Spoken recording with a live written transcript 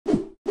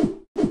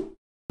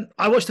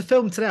I watched the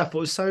film today. I thought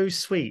it was so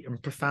sweet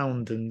and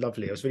profound and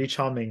lovely. It was really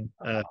charming.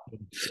 So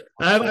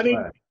I mean,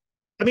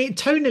 glad.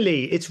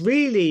 tonally, it's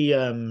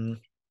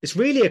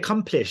really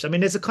accomplished. I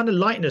mean, there's a kind of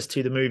lightness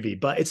to the movie,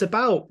 but it's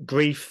about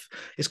grief.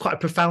 It's quite a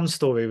profound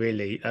story,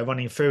 really,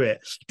 running through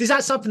it. Is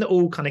that something that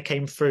all kind of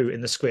came through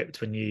in the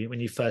script when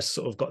you first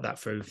sort of got that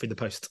through the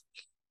post?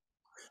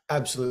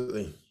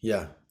 Absolutely.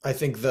 Yeah. I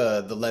think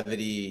the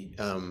levity,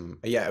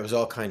 yeah, it was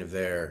all kind of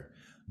there.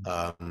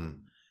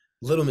 Um,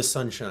 Little Miss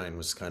Sunshine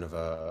was kind of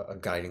a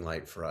guiding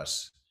light for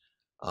us.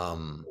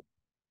 Um,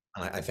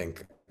 and I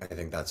think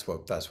that's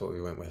what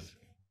we went with.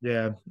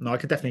 Yeah, no, I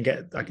could definitely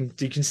get. I can.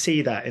 You can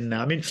see that in there.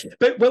 I mean,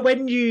 but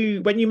when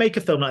you make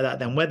a film like that,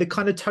 then where the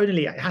kind of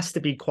tonally it has to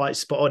be quite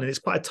spot on, and it's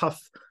quite a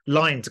tough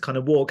line to kind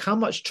of walk. How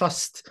much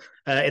trust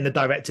in the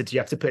director do you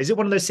have to put? Is it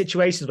one of those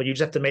situations where you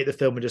just have to make the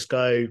film and just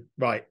go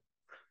right?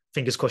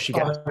 Fingers crossed you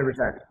Oh, get.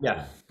 100%.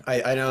 Yeah.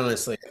 I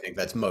honestly think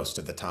that's most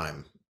of the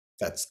time.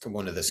 That's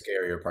one of the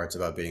scarier parts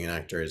about being an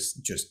actor is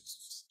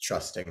just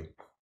trusting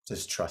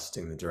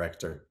the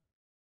director.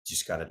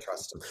 Just gotta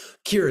trust him.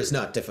 Kira is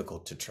not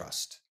difficult to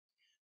trust.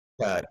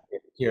 Uh,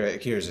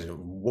 Kira's a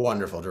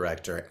wonderful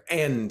director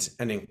and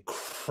an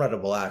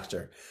incredible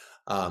actor.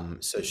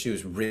 So she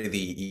was really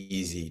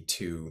easy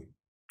to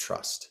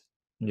trust.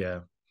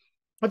 Yeah.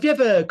 Have you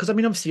ever? Because I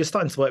mean, obviously, you're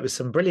starting to work with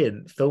some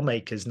brilliant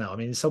filmmakers now. I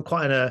mean, so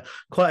quite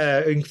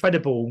an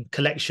incredible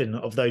collection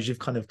of those you've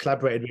kind of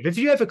collaborated with. Have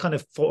you ever kind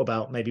of thought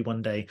about maybe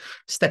one day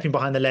stepping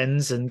behind the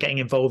lens and getting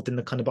involved in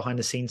the kind of behind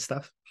the scenes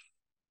stuff?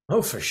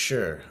 Oh, for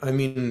sure. I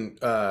mean,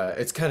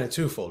 it's kind of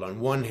twofold. On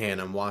one hand,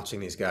 I'm watching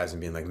these guys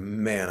and being like,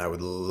 man, I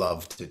would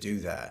love to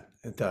do that.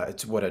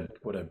 It's what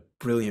a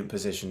brilliant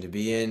position to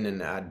be in,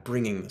 and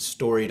bringing the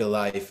story to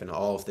life and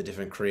all of the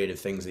different creative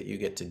things that you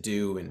get to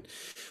do. And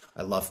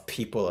I love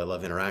people. I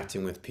love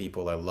interacting with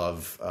people. I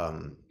love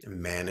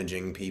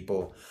managing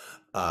people,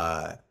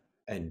 uh,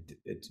 and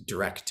it's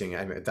directing.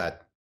 I mean,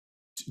 that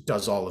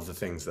does all of the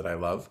things that I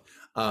love.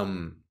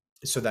 Um,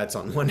 so that's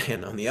on one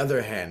hand. On the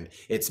other hand,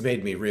 it's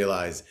made me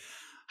realize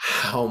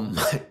how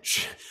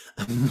much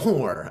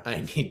more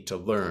I need to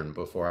learn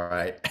before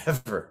I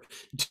ever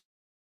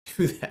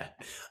do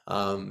that.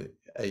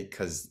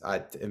 Because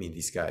I mean,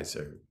 these guys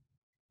are.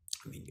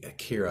 I mean,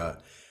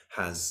 Akira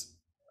has,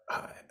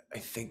 uh, I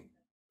think,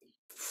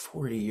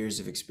 40 years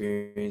of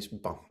experience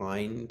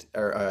behind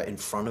or in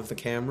front of the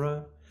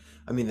camera.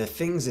 I mean, the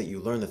things that you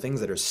learn, the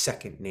things that are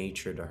second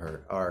nature to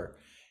her are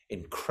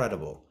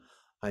incredible.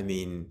 I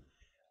mean,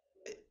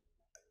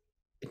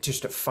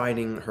 just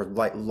finding her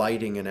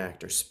lighting an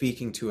actor,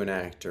 speaking to an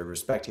actor,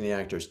 respecting the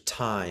actor's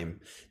time,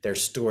 their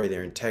story,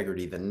 their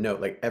integrity, the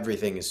note, like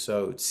everything is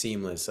so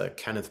seamless.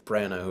 Kenneth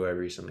Branagh, who I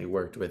recently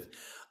worked with,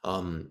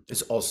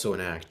 is also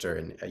an actor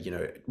and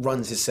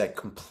runs his set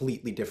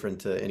completely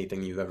different to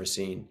anything you've ever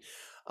seen.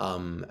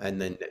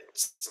 And then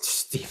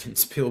Steven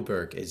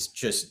Spielberg is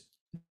just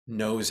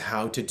knows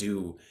how to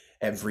do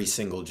every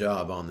single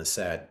job on the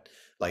set.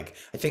 Like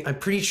I'm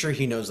pretty sure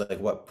he knows like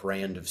what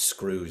brand of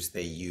screws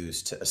they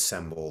use to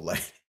assemble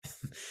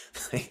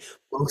like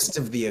most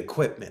of the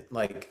equipment.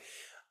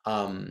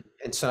 And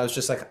so I was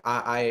just like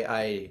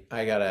I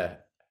gotta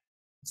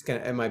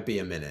it might be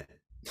a minute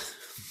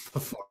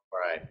before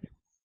I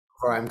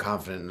before I'm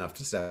confident enough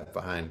to step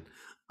behind.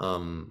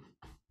 Um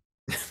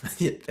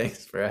yeah,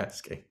 thanks for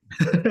asking.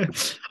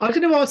 I was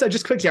going to ask that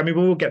just quickly. I mean,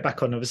 we'll get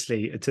back on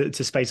obviously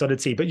to Space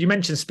Oddity, but you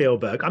mentioned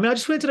Spielberg. I mean, I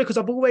just wanted to know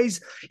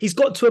because he's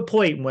got to a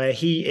point where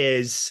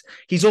he's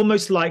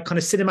almost like kind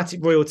of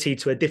cinematic royalty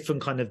to a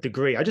different kind of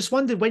degree. I just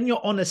wondered when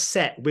you're on a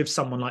set with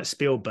someone like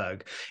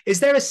Spielberg, is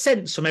there a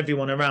sense from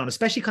everyone around,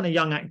 especially kind of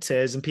young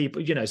actors and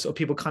people, sort of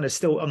people kind of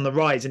still on the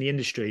rise in the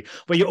industry,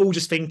 where you're all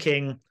just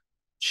thinking,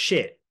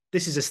 shit,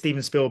 this is a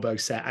Steven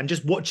Spielberg set, and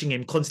just watching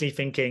him constantly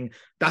thinking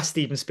that's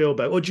Steven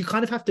Spielberg, or do you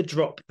kind of have to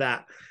drop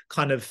that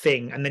kind of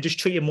thing and then just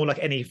treat him more like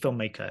any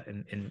filmmaker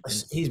in...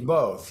 He's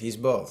both. He's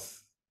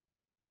both.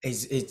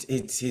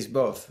 He's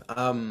both.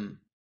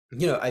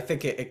 I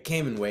think it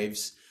came in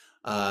waves.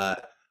 I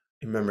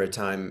remember a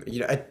time,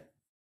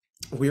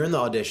 we were in the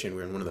audition. We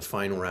were in one of the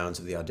final rounds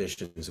of the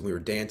auditions, and we were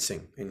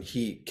dancing. And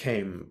he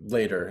came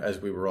later as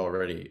we were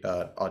already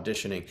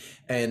auditioning,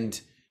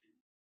 and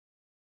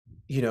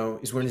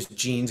he's wearing his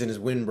jeans and his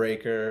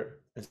windbreaker,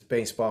 his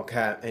baseball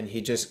cap, and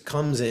he just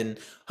comes in,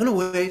 Hunter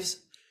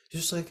waves,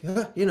 just like,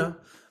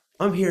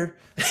 I'm here,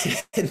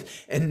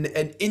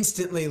 and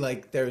instantly,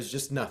 like, there was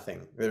just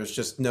nothing. There was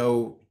just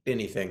no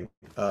anything.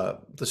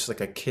 Just like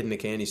a kid in a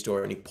candy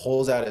store, and he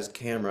pulls out his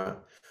camera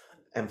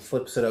and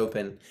flips it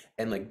open,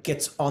 and like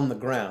gets on the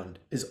ground,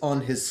 is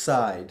on his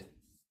side,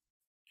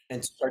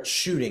 and starts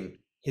shooting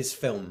his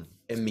film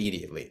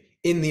immediately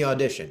in the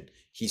audition.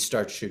 He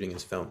starts shooting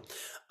his film.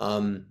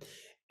 Um,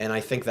 and I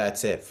think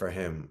that's it for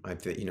him. I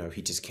think,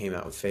 he just came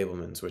out with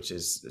Fablemans, which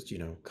is,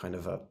 kind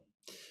of a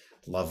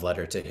love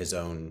letter to his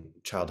own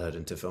childhood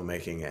into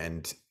filmmaking.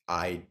 And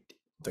I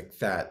like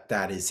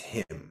that is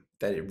him.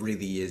 That it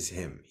really is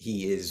him.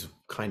 He is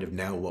kind of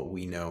now what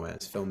we know as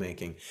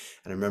filmmaking.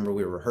 And I remember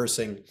we were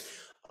rehearsing.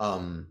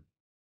 Um,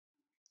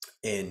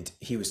 and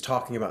he was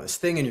talking about this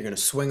thing, and you're going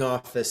to swing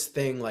off this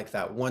thing like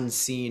that one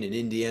scene in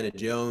Indiana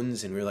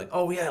Jones. And we were like,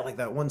 oh yeah, like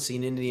that one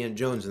scene in Indiana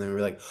Jones. And then we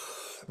were like,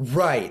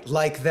 right,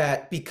 like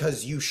that,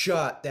 because you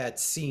shot that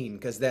scene,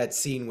 because that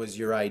scene was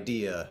your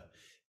idea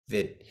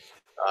that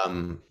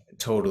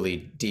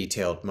totally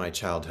detailed my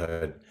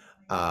childhood.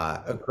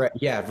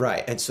 Yeah,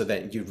 right. And so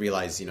then you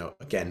realize,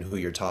 again, who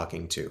you're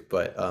talking to,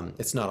 but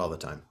it's not all the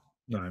time.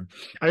 No,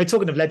 I mean,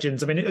 talking of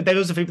legends, I mean,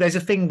 there's a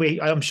thing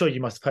I'm sure you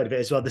must have heard of it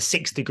as well, the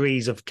 6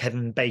 degrees of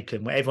Kevin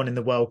Bacon, where everyone in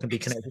the world can be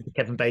connected to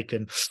Kevin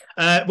Bacon.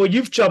 Well,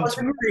 you've jumped,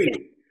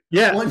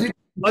 yeah.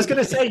 I was going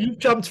to say you've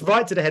jumped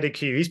right to the head of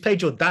Q. He's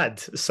played your dad.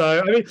 So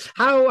I mean,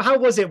 how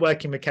was it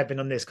working with Kevin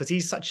on this? Because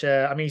he's such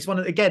a, I mean, he's one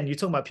of, again, you're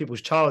talking about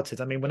people's childhoods.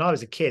 I mean, when I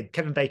was a kid,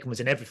 Kevin Bacon was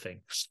in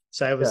everything.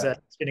 So it was Yeah.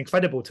 it's been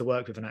incredible to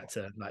work with an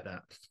actor like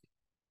that.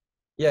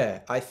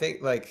 Yeah, I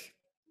think like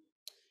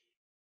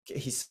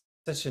he's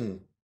such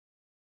an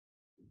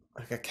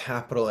like a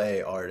capital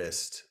A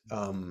artist.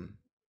 I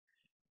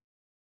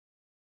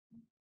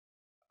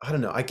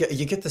don't know.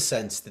 You get the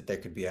sense that there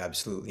could be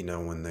absolutely no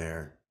one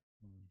there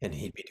and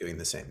he'd be doing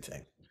the same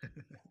thing.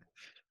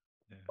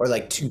 Yeah. Or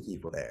like two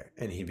people there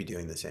and he'd be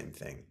doing the same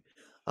thing.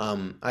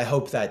 I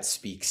hope that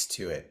speaks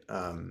to it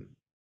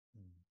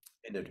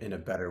in a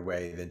better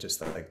way than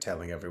just like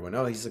telling everyone,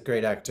 oh, he's a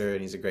great actor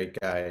and he's a great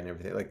guy and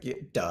everything. Like, yeah,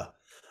 duh.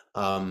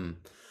 Um,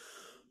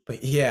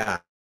 but yeah,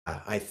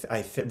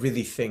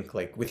 really think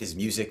like with his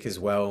music as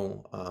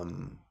well.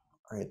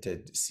 I had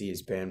to see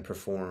his band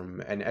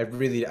perform, and I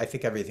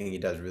think everything he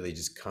does really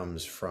just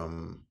comes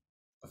from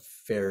a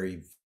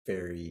very,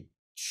 very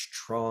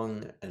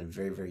strong and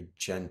very, very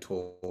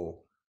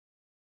gentle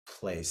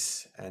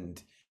place,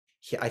 and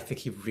I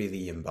think he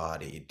really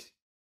embodied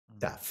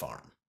that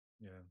farm.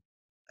 Yeah.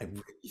 I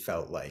really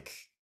felt like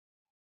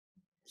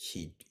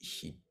he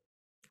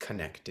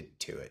connected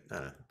to it. I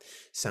don't know.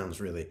 Sounds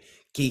really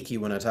geeky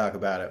when I talk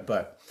about it,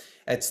 but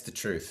it's the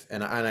truth.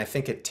 And I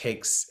think it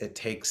takes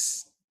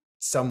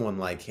someone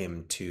like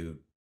him to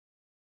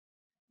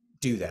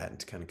do that and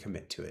to kind of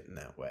commit to it in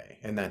that way.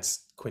 And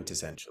that's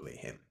quintessentially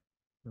him.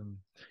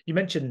 You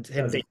mentioned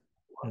him being.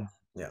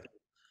 Yeah.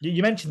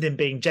 You mentioned him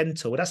being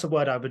gentle. That's a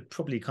word I would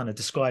probably kind of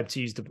describe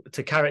to use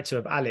the character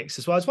of Alex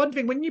as well. I was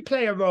wondering, when you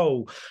play a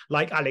role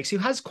like Alex, who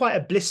has quite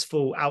a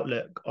blissful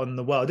outlook on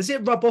the world, does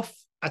it rub off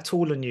at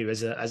all on you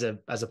as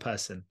a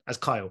person, as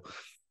Kyle?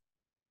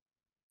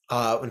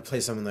 When I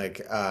play someone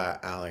like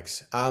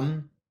Alex,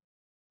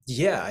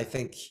 yeah, I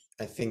think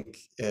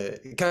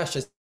gosh,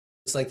 it's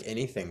like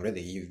anything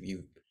really.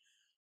 You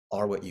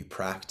are what you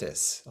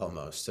practice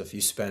almost. So if you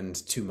spend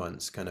 2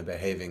 months kind of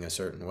behaving a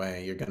certain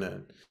way, you're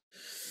gonna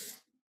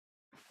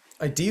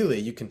ideally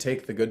you can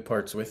take the good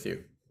parts with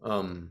you.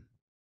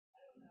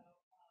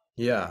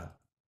 Yeah,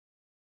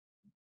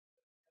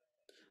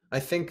 I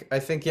think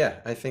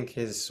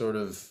his sort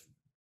of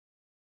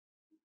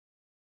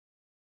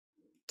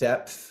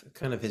depth,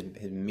 kind of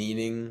his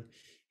meaning,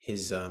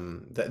 his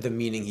the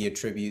meaning he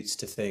attributes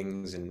to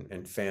things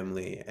and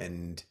family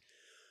and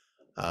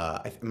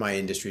my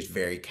industry is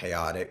very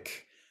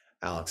chaotic.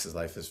 Alex's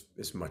life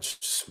is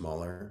much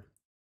smaller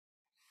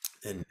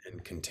and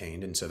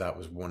contained, and so that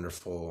was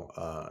wonderful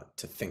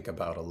to think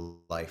about a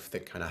life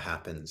that kind of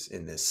happens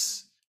in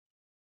this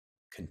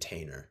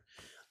container.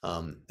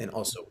 And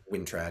also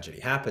when tragedy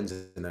happens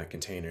in that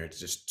container, it's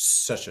just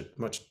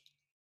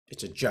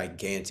it's a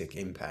gigantic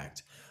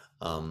impact.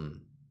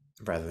 Um,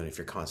 Rather than if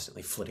you're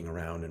constantly flitting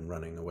around and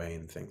running away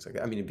and things like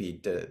that. I mean, it'd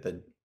be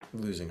the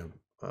losing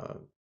a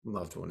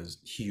loved one is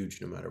huge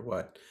no matter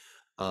what.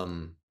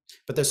 Um,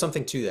 but there's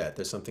something to that.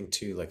 There's something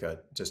to like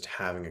just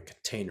having a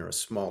container, a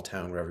small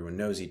town where everyone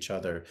knows each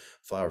other,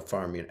 flower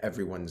farm,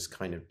 everyone's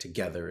kind of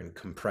together and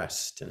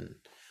compressed. And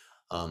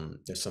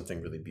there's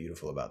something really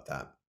beautiful about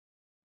that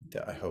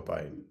that I hope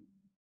I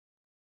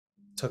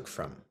took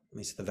from, at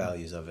least the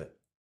values of it.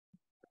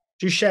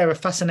 Do you share a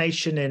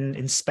fascination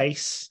in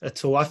space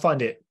at all? I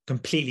find it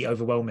completely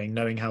overwhelming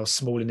knowing how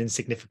small and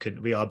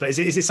insignificant we are. But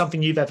is it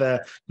something you've ever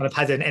kind of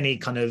had any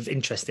kind of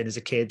interest in as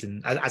a kid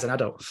and as an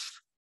adult?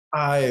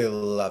 I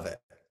love it.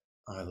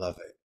 I love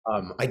it.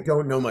 I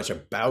don't know much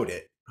about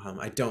it.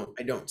 I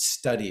don't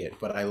study it,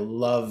 but I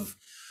love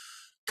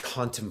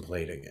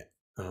contemplating it.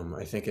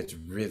 I think it's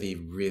really,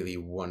 really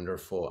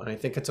wonderful, and I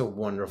think it's a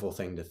wonderful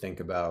thing to think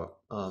about.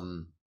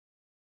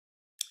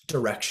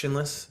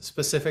 Directionless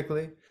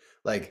specifically,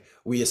 like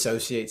we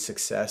associate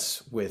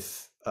success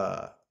with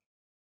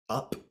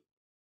up,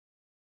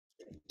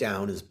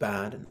 down is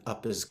bad, and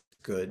up is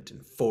good,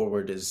 and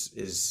forward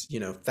is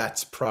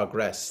that's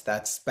progress,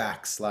 that's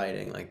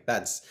backsliding, like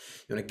that's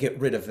you want to get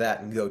rid of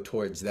that and go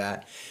towards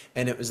that.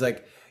 And it was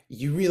like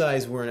you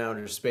realize we're in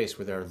outer space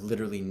where there are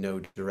literally no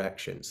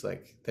directions.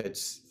 Like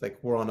that's like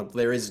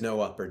there is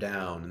no up or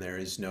down, and there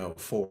is no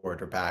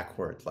forward or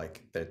backward.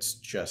 Like that's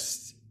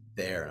just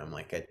there. And I'm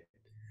like,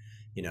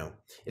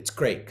 it's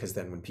great because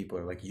then when people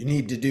are like, you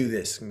need to do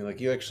this, and be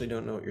like, you actually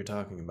don't know what you're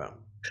talking about.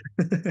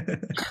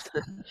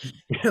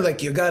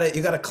 Like you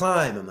gotta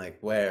climb. I'm like,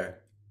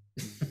 where?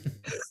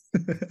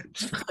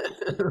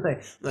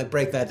 Like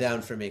break that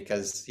down for me,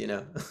 because you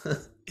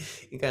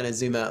kind of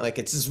zoom out, like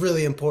it's just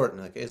really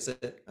important. Like, is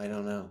it? I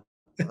don't know.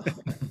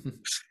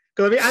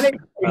 'Cause I mean, Alex,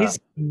 Uh, he's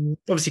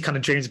obviously kind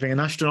of dreams of being an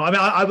astronaut. I mean,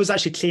 I was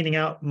actually cleaning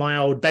out my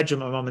old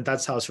bedroom at my mum and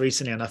dad's house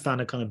recently, and I found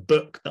a kind of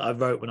book that I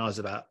wrote when I was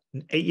about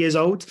 8 years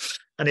old,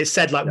 and it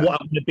said like yeah. what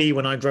I want to be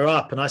when I grow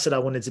up, and I said I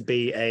wanted to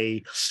be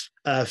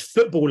a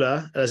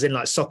footballer, as in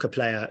like soccer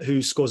player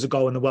who scores a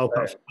goal in the World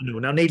Cup Right. final.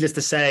 Now, needless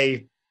to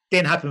say,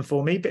 didn't happen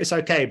for me, but it's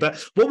okay.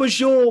 But what was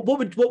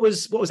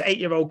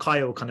 8-year-old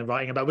Kyle kind of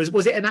writing about?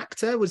 Was it an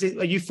actor?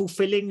 Are you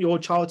fulfilling your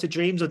childhood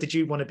dreams, or did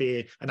you want to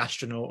be an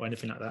astronaut or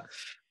anything like that?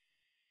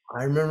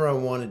 I remember I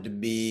wanted to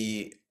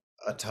be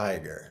a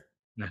tiger.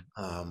 No.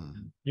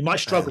 Um, You might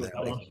struggle and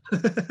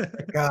with they're that like,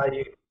 one. God,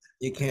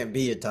 you can't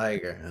be a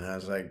tiger. And I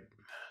was like,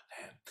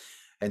 damn.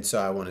 And so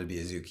I wanted to be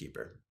a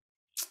zookeeper.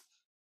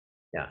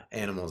 Yeah,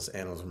 animals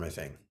were my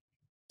thing.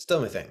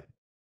 Still my thing.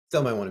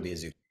 Still might want to be a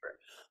zookeeper.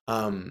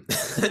 Um,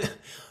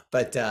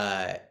 but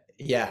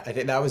yeah, I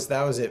think that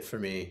was it for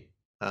me.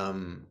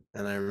 And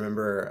I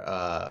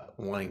remember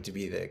wanting to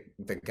be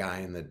the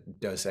guy in the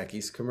Dos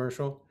Equis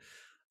commercial.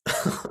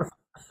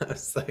 I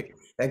was like,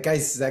 that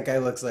guy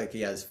looks like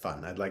he has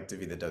fun. I'd like to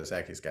be the Dos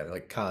Equis guy. They're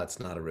like, God, it's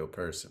not a real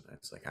person.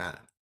 It's like,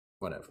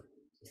 whatever.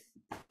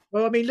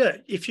 Well, I mean,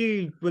 look, if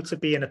you were to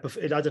be in I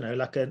don't know,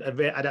 like a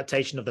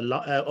adaptation of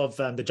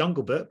the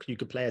Jungle Book, you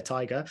could play a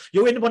tiger.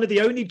 You're in one of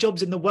the only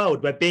jobs in the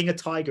world where being a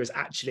tiger is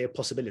actually a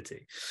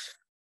possibility.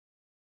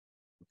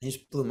 You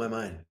just blew my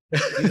mind. You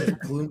just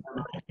blew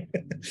my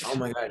mind. Oh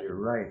my God, you're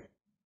right.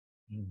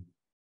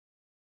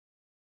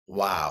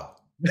 Wow.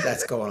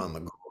 That's going on the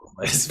goal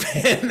list,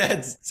 man.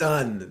 That's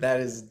done. That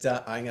is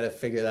done. I'm gonna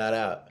figure that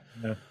out.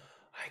 Yeah.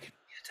 I could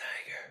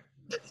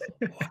be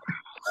a tiger. Wow.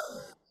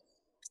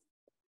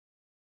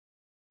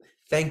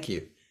 Thank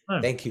you.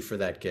 Oh, Thank you for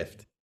that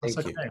gift. that's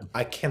Thank you. okay.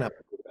 I cannot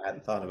believe I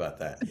hadn't thought about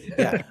that.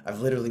 Yeah,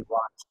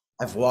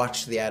 I've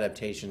watched the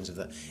adaptations of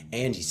the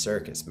Andy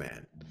Serkis,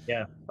 man.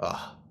 Yeah,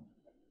 Oh,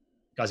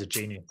 guy's a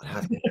genius. what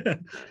have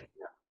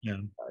Yeah.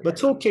 But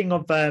talking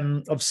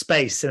of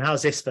space, and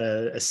how's this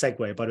for a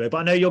segue, by the way? But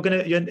I know you're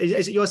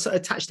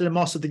attached to the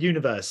Master of the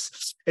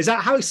Universe. Is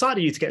that how excited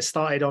are you to get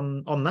started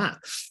on that?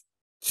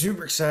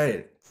 super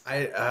excited.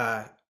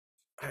 I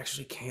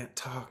actually can't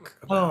talk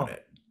Oh, about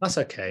it that's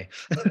okay.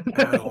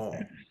 at all.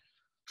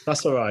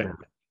 That's all right. Yeah.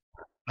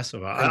 That's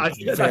all right.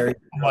 I'm very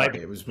Like,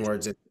 sorry. It was more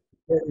just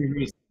very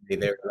recently.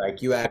 They were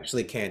like, you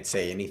actually can't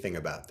say anything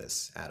about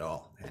this at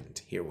all.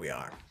 And here we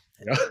are.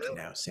 And yeah. I can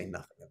now say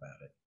nothing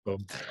about it Cool.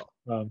 at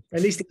all.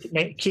 At least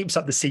it keeps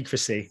up the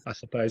secrecy, I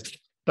suppose.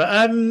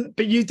 But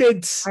you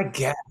did. I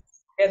guess.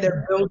 Yeah,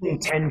 they're building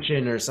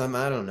tension or something.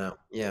 I don't know.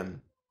 Yeah.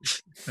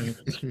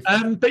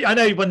 But I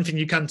know one thing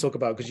you can talk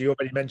about, because you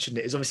already mentioned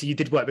it, is obviously you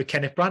did work with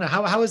Kenneth Branagh.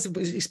 How was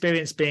the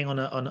experience being on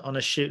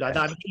a shoot like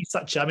that? I mean, he's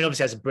such. I mean,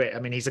 obviously as a Brit, I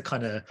mean, he's a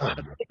kind of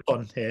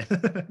on here.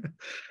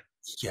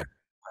 Yeah.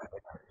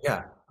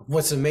 Yeah.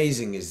 What's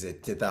amazing is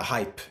that the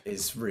hype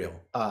is real.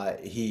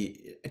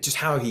 He just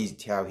how he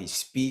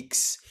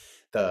speaks,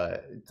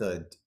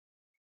 the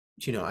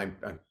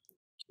I'm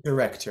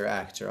director,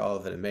 actor, all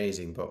of it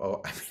amazing. But I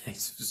mean, I'm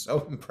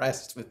so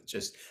impressed with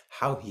just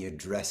how he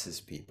addresses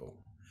people,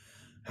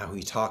 how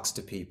he talks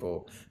to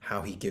people,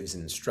 how he gives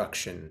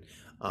instruction,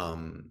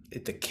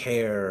 the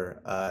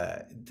care,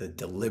 the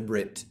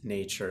deliberate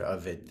nature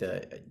of it,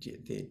 the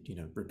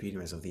repeating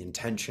myself, the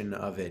intention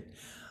of it.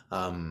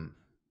 Um,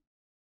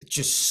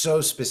 just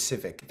so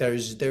specific.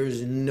 There's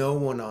no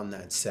one on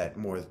that set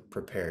more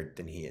prepared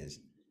than he is.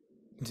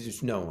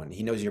 There's no one.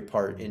 He knows your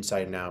part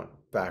inside and out,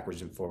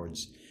 backwards and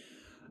forwards.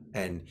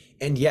 And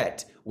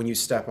yet, when you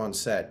step on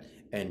set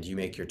and you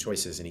make your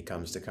choices, and he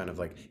comes to kind of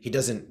like, he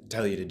doesn't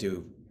tell you to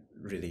do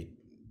really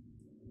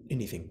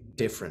anything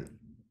different.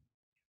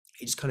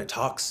 He just kind of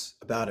talks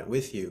about it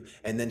with you,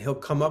 and then he'll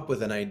come up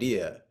with an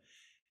idea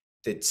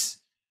that's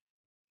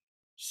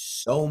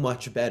so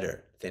much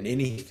better than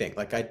anything.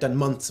 Like, I'd done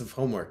months of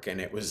homework, and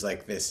it was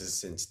like, this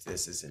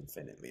is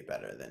infinitely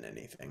better than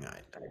anything I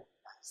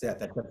yeah,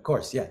 that, of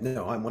course, yeah,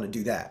 no, I want to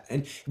do that.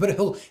 But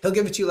he'll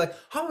give it to you like,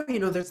 oh,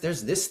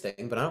 there's this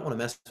thing, but I don't want to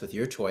mess with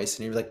your choice.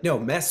 And you're like, no,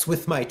 mess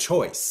with my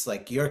choice.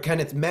 Like, you're kind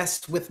of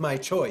messed with my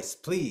choice,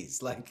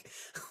 please. Like,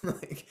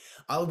 like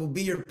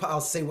I'll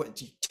say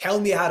tell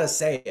me how to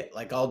say it.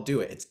 Like, I'll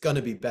do it. It's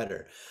gonna be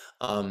better.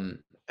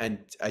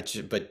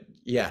 But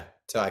yeah,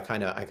 so I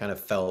kind of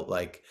felt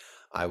like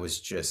I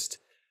was just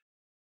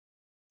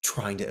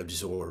trying to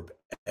absorb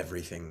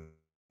everything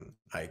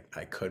I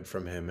could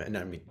from him. And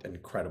I mean, an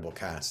incredible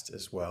cast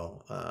as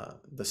well.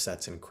 The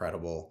set's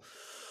incredible.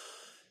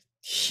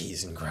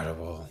 He's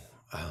incredible.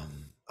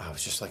 I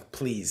was just like,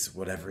 please,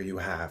 whatever you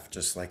have,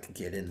 just like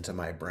get into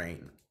my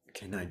brain.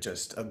 Can I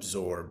just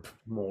absorb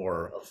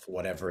more of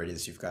whatever it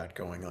is you've got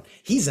going on?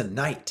 He's a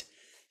knight.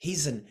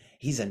 He's a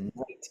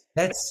knight.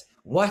 That's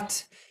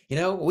what,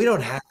 we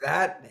don't have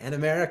that in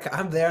America.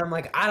 I'm there. I'm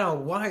like,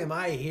 why am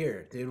I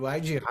here, dude?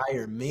 Why'd you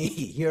hire me?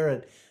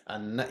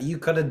 You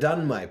could have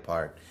done my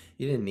part.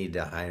 You didn't need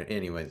to hire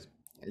anyways.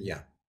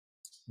 Yeah.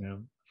 Yeah.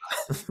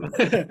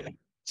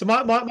 So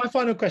my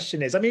final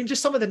question is, I mean,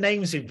 just some of the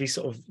names we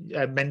sort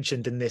of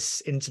mentioned in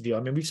this interview.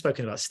 I mean, we've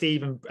spoken about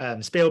Steven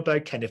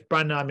Spielberg, Kenneth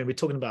Branagh. I mean, we're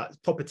talking about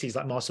properties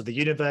like Master of the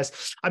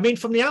Universe. I mean,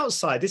 from the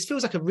outside, this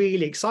feels like a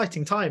really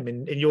exciting time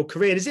in your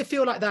career. Does it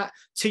feel like that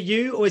to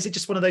you, or is it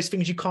just one of those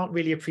things you can't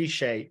really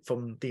appreciate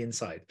from the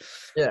inside?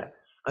 Yeah.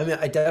 I mean,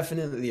 I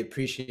definitely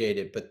appreciate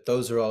it, but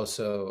those are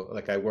also,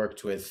 like, I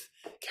worked with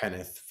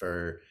Kenneth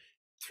for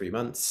 3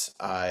 months.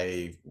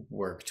 I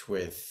worked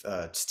with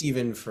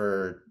Steven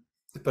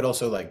but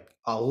also like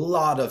a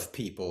lot of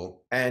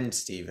people and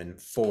Steven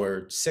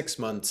for 6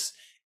 months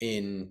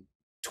in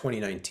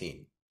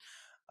 2019.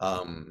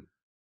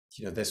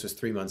 This was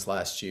 3 months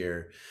last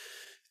year.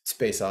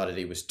 Space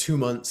Oddity was 2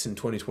 months in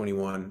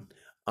 2021.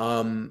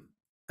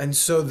 And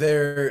so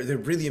they're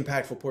really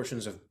impactful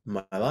portions of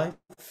my life.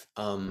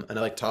 And I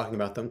like talking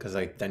about them because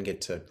I then get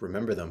to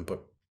remember them,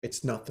 but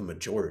it's not the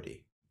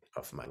majority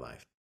of my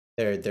life.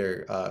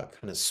 They're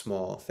kind of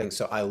small things.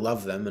 So I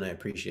love them and I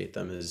appreciate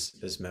them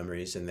as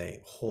memories, and they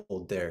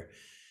hold their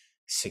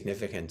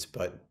significance.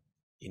 But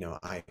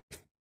I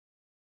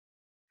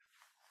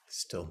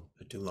still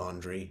do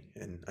laundry,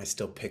 and I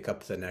still pick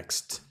up the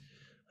next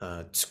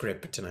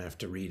script, and I have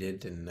to read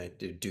it, and I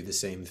do the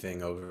same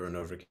thing over and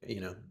over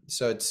again.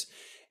 So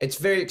it's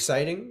very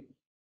exciting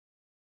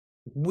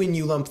when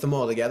you lump them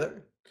all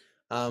together.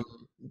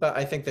 But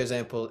I think there's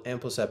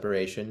ample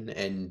separation,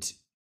 and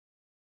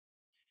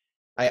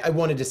I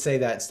wanted to say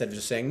that instead of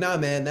just saying, "Nah,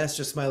 man, that's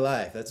just my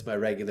life. That's my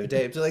regular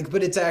day."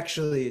 But it's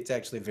actually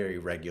very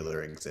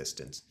regular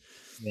existence.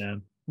 Yeah.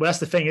 Well, that's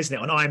the thing, isn't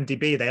it? On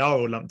IMDb, they are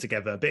all lumped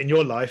together, but in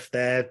your life,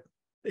 they're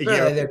a No,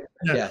 year.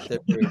 they're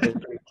pretty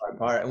far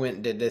apart. I went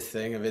and did this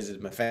thing. I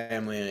visited my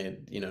family. I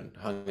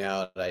hung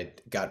out. I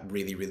got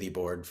really, really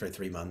bored for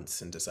 3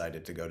 months and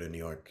decided to go to New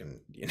York. And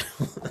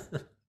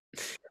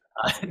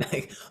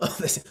I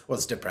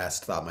was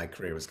depressed. Thought my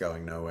career was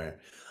going nowhere.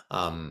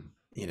 I'm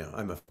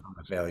a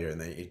failure, and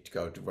then you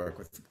go to work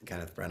with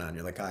Kenneth Branagh, and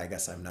you're like, I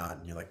guess I'm not.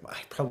 And you're like, well,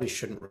 I probably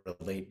shouldn't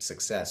relate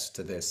success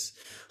to this.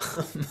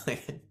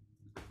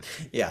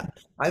 Yeah,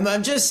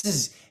 I'm just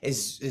as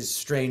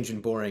strange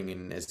and boring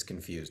and as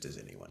confused as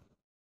anyone.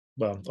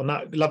 Well, on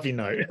that lovely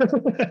note,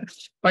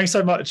 thanks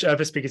so much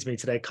for speaking to me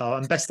today, Carl,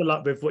 and best of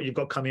luck with what you've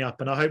got coming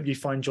up. And I hope you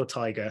find your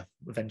tiger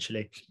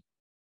eventually.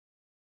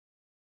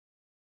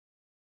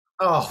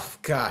 Oh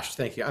gosh,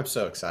 thank you. I'm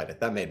so excited.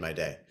 That made my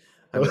day.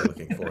 I'm really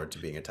looking forward to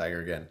being a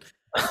tiger again.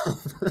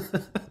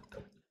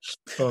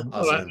 All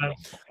right,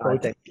 well,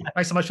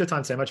 thanks so much for your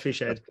time today. Much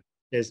appreciated.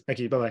 Cheers. Thank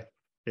you. Bye-bye.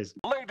 Cheers.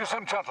 Ladies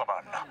and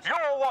gentlemen,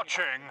 you're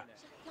watching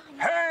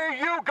Hey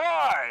You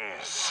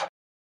Guys!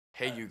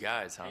 Hey You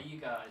Guys, huh? Hey, you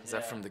guys. Is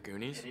that from the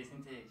Goonies? It is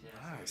indeed, yes.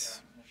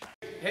 Nice.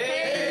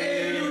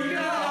 Hey